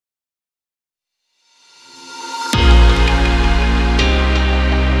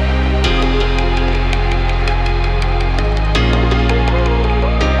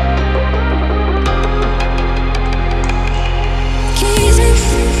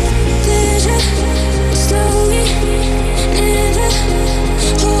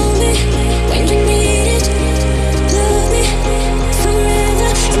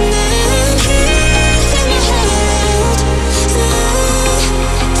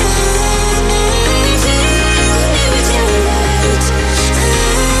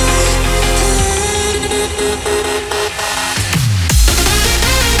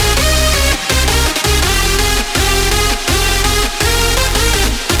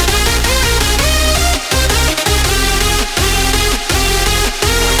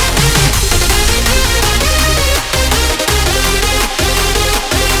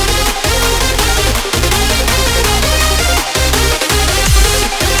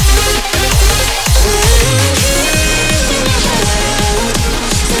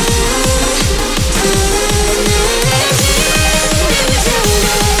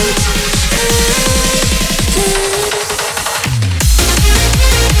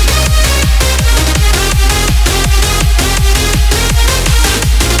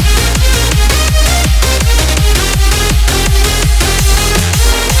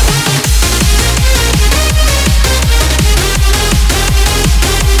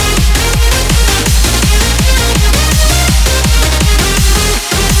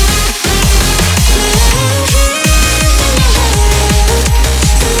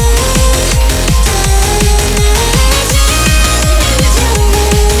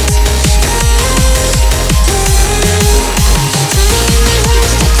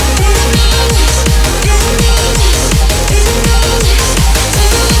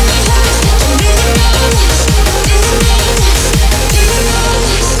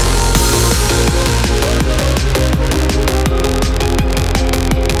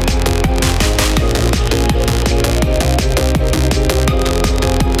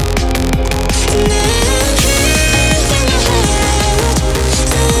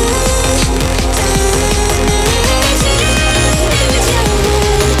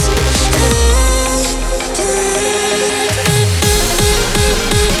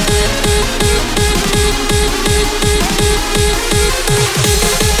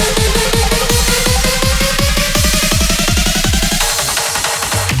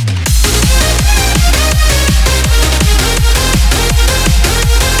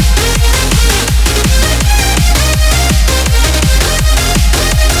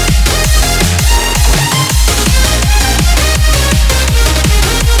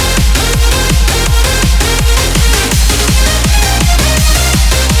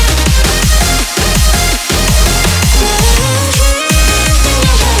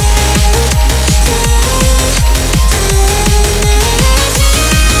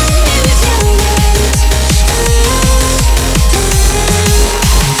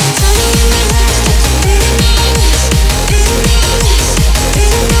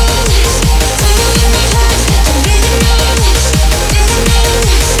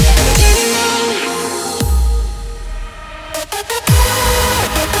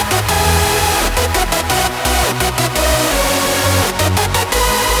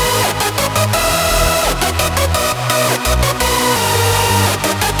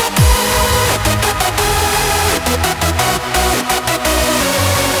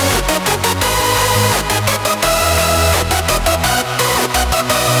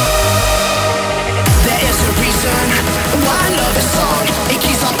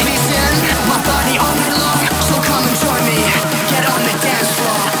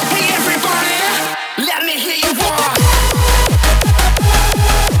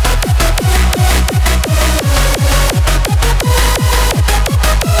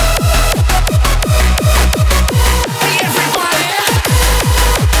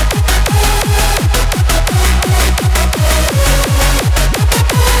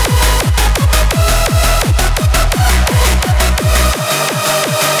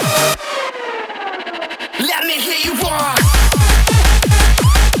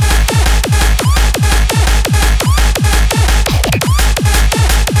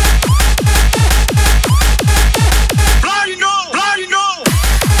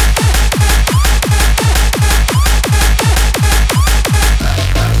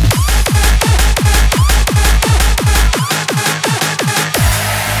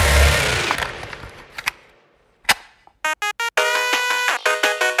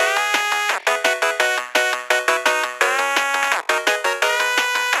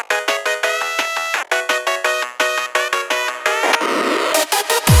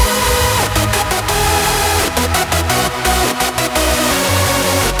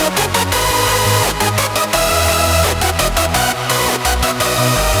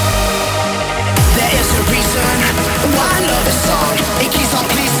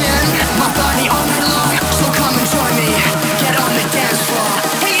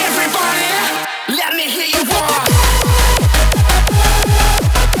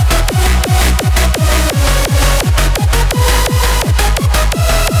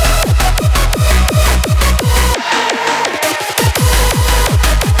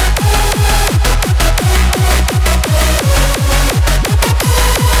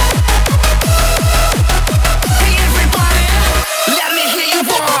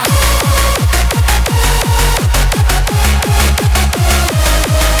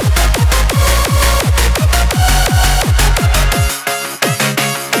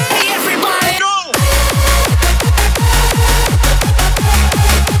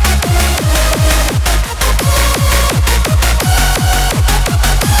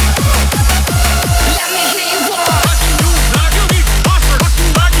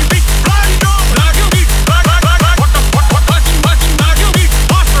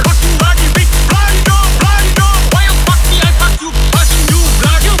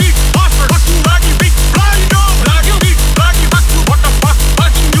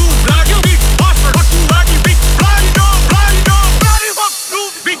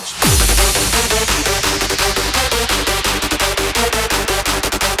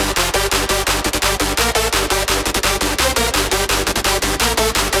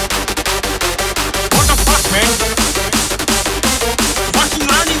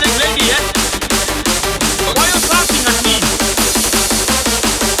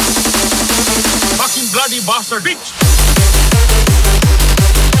bastard bitch.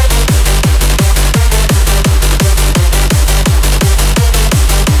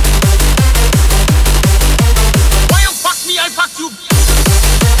 Why you fuck me? I fuck you.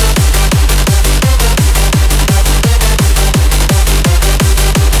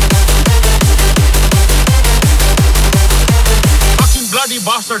 Fucking bloody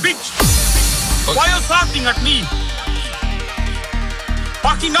bastard bitch. Okay. Why you shouting at me?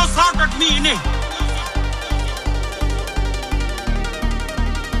 Fucking now shout at me, innit?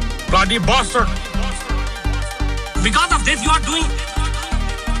 Bloody bastard. Because of this, you are doing.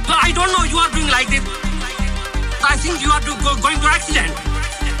 I don't know, you are doing like this. I think you are going to accident.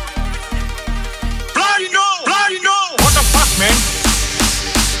 Bloody no! What the fuck, man?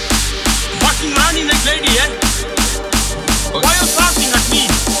 Fucking running like lady, eh? Okay. Why you shouting at me?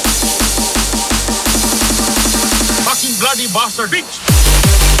 Fucking bloody bastard bitch.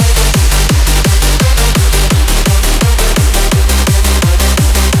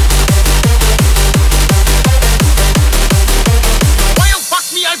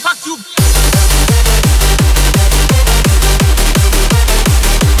 I fuck you.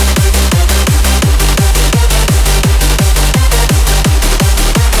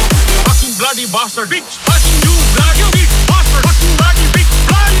 Fucking bloody bastard bitch. Fucking you bloody bitch bastard. Fucking bloody bitch.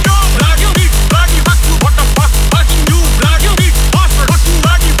 Bloody no. Bloody bitch. Bloody fuck you. What the fuck? Fucking you bloody bitch bastard. Fucking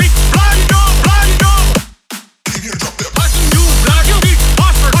bloody bitch. Bloody no. Bloody no. Fucking you bloody bitch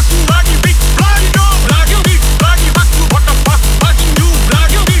bastard. Fucking bloody bitch. Bloody no. Bloody bitch. Bloody fuck you. What the fuck? Fucking you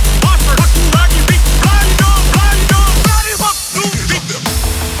bloody bitch bastard. Fucking bloody bitch. Bloody no. Bloody no. Bloody fuck you bitch.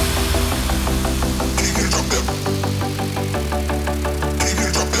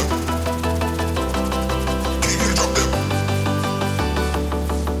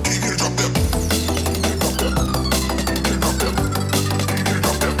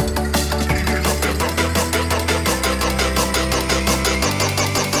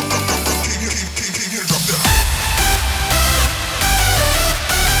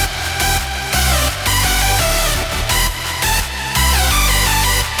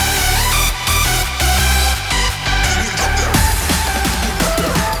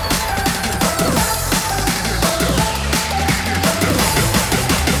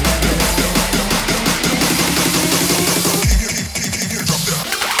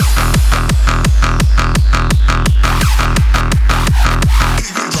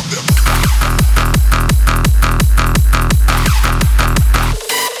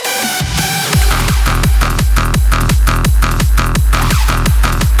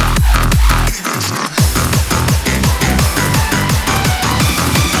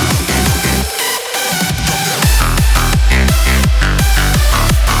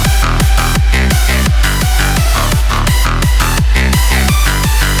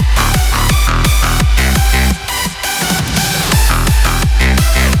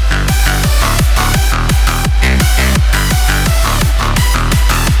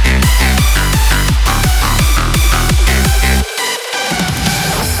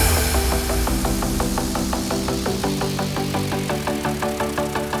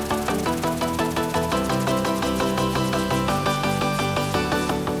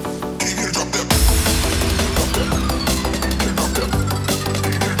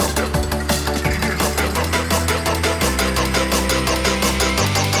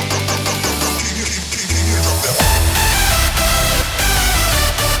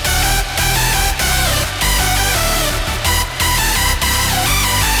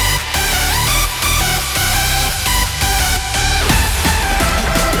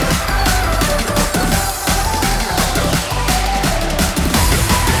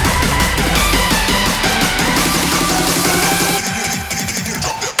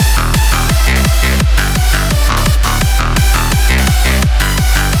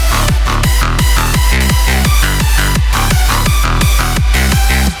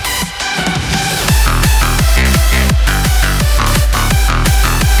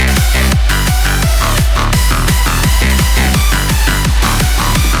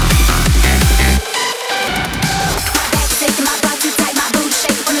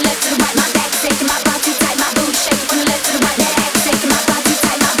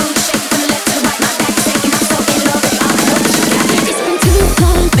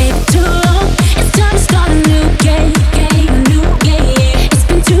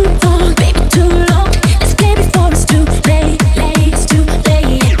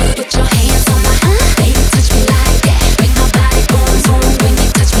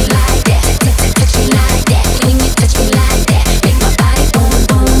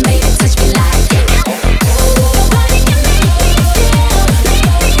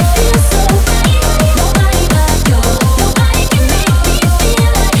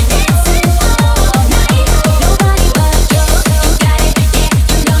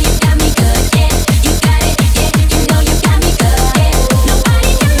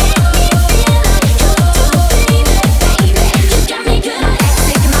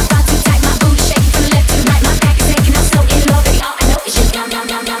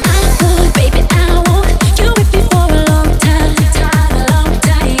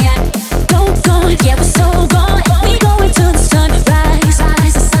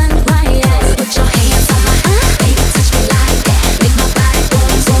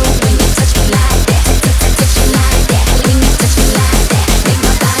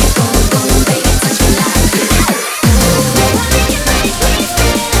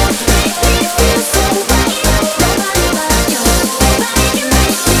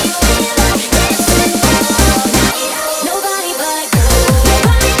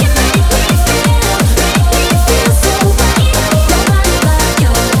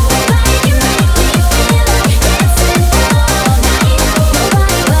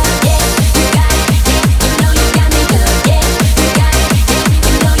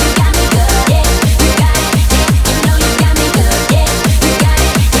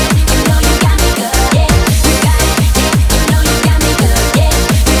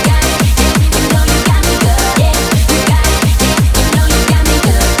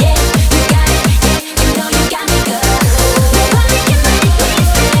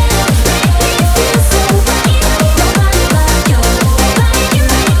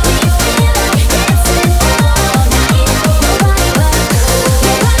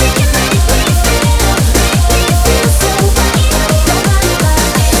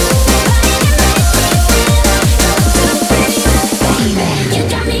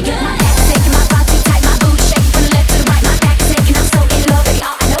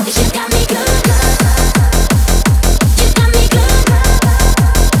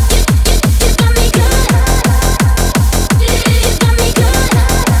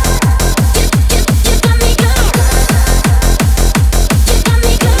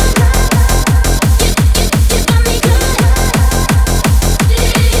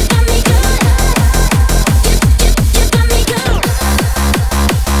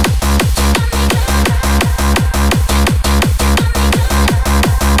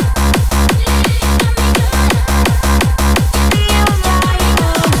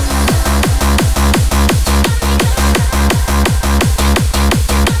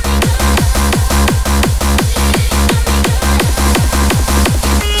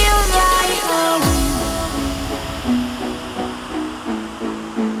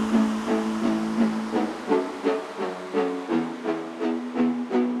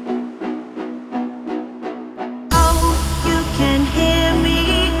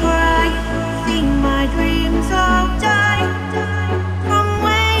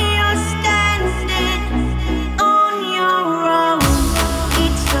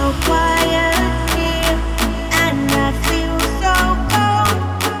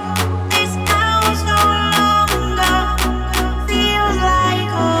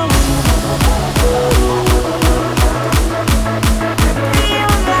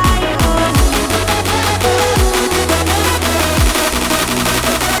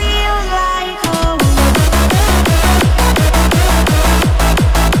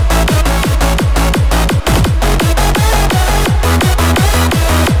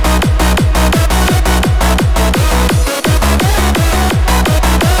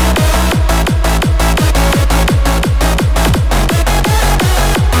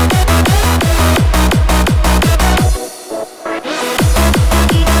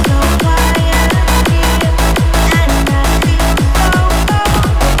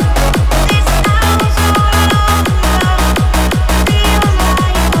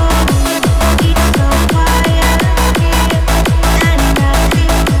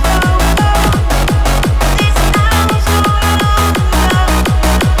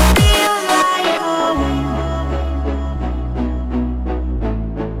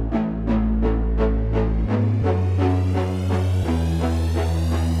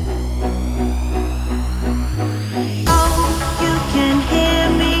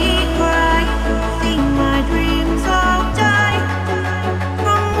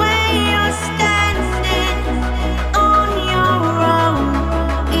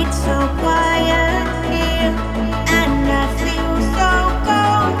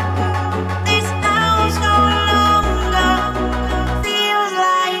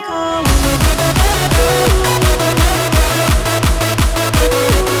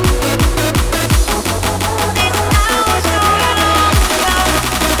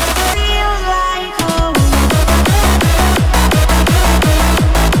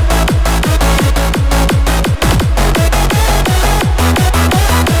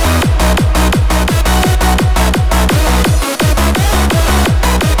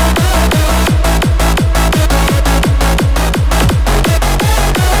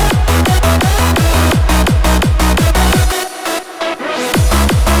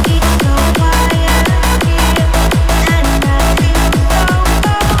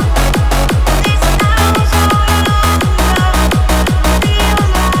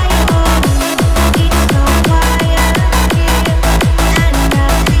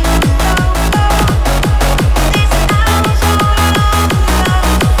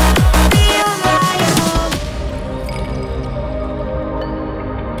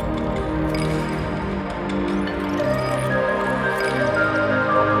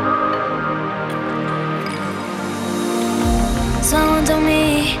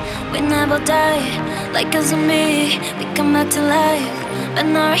 will die. Like us and me, we come back to life. But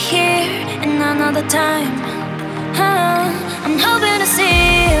now we're here in another time. I'm hoping to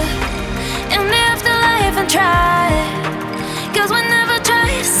see you in the afterlife and try. Cause we never try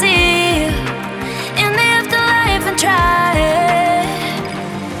to see you in the afterlife and try.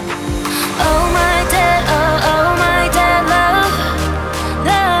 Oh my dead, oh my dead love,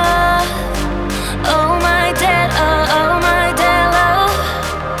 love. Oh my dead, oh my dead love,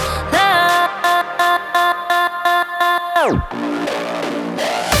 love.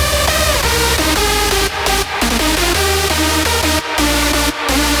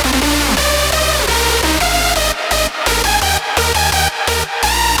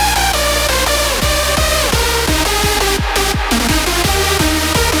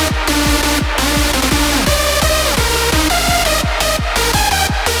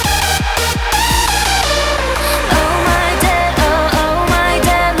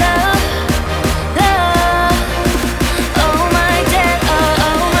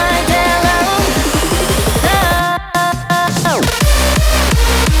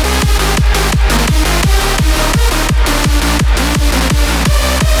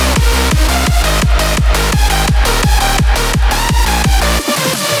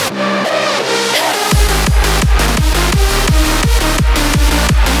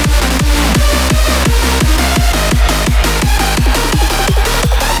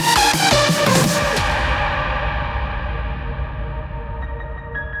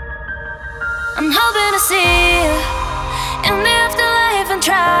 I'm hoping to see you in the afterlife and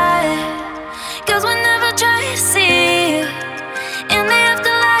try. Cause we never try to see you in the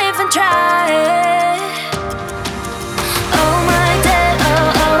afterlife and try. Oh my dead,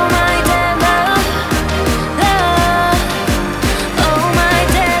 oh my dead love, love. Oh my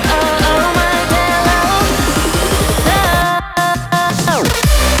dead, oh my dead love, love.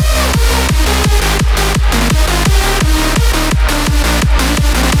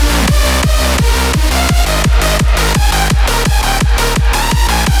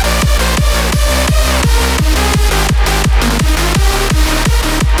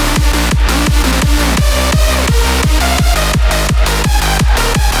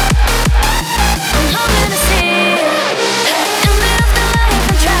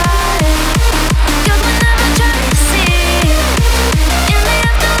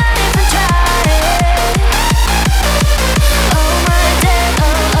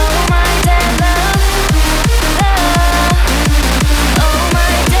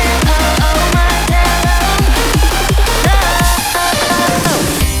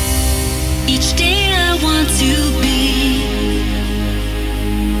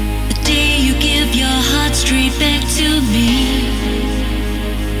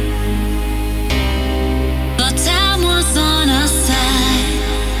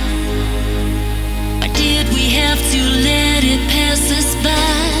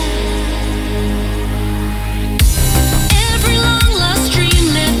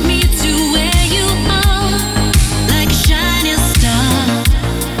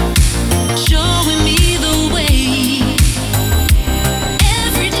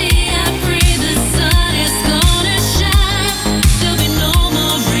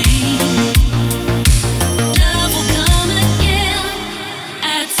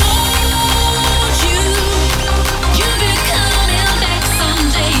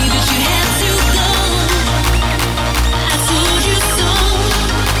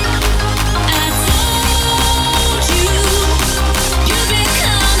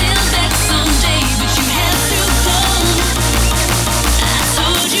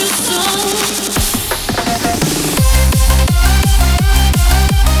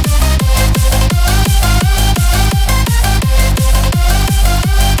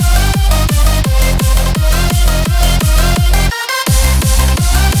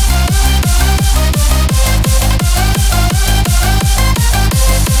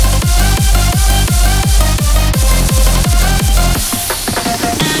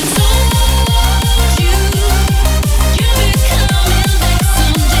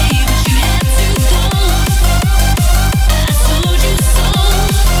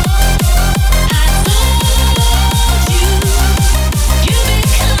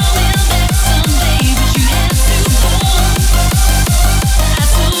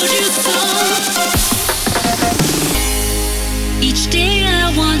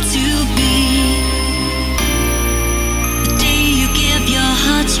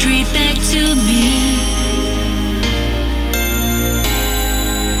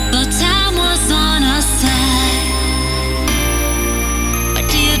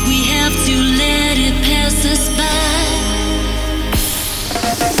 To let it pass us by.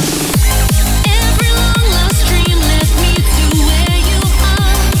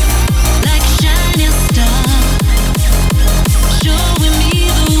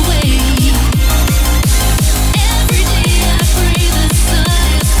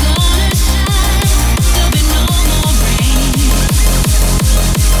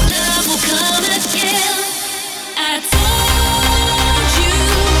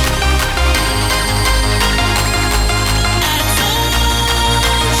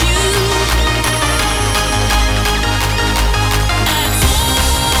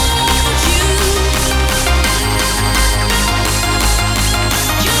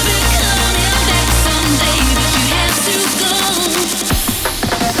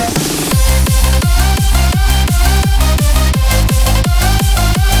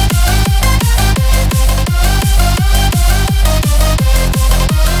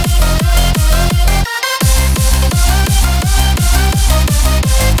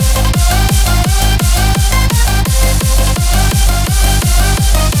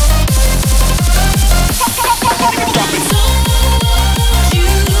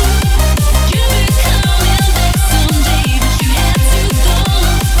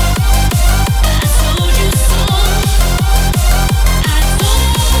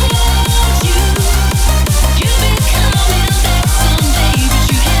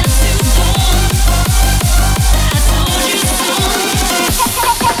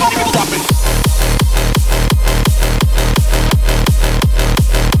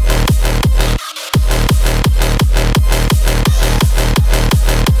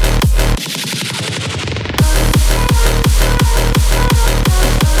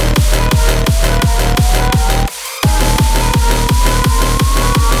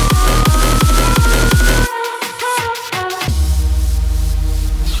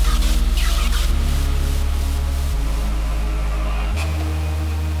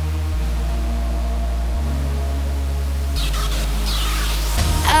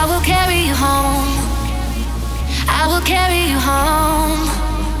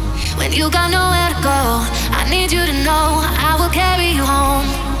 when you got nowhere to go. I need you to know I will carry you home.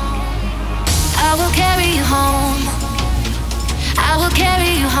 I will carry you home. I will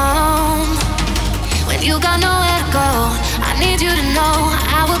carry you home. When you got nowhere to go, I need you to know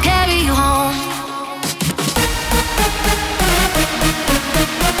I will carry you home.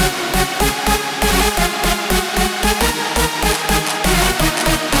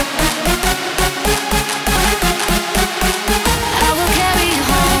 I will carry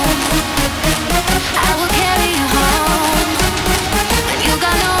you home. I will carry you home. When you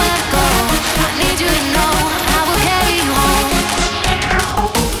got nowhere to go, I need you to know I will carry you home.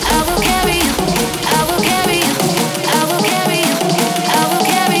 I will carry you. I will carry you. I will carry you. I will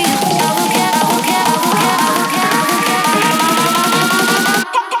carry you. I will carry. I will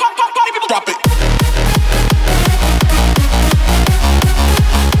carry.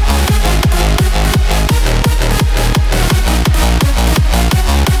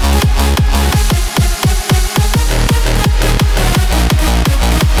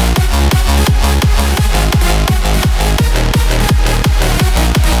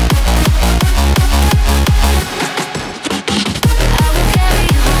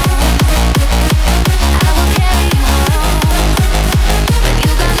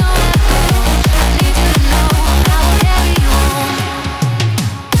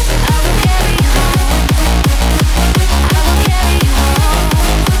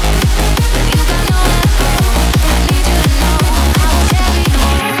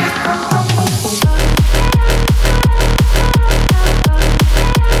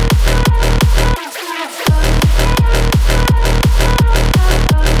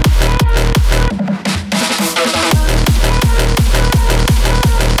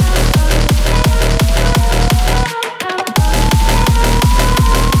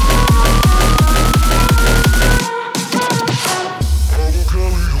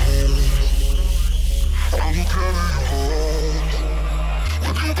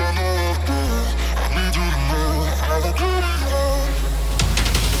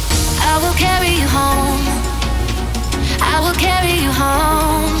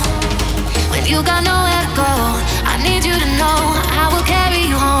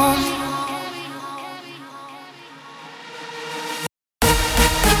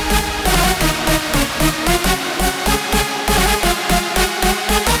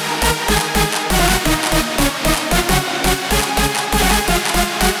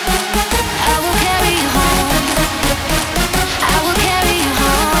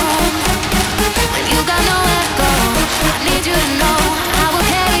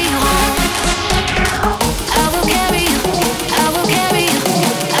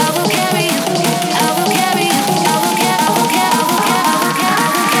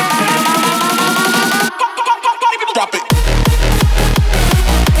 Drop it.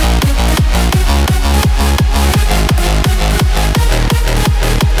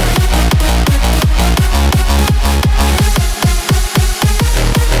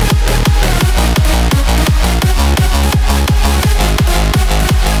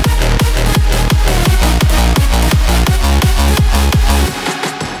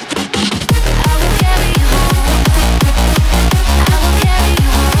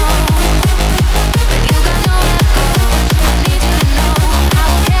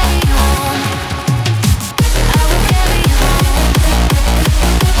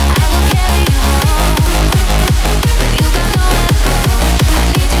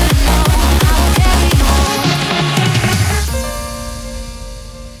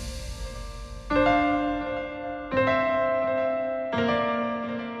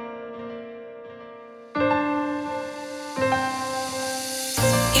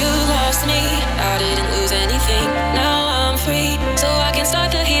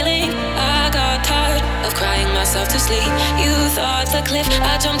 You thought the cliff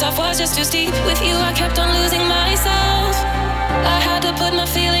I jumped off was just too steep. With you I kept on losing myself. I had to put my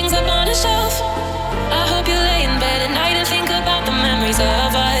feelings up on a shelf. I hope you lay in bed at night and think about the memories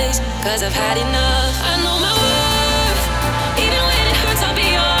of us, 'cause I've had enough. I know my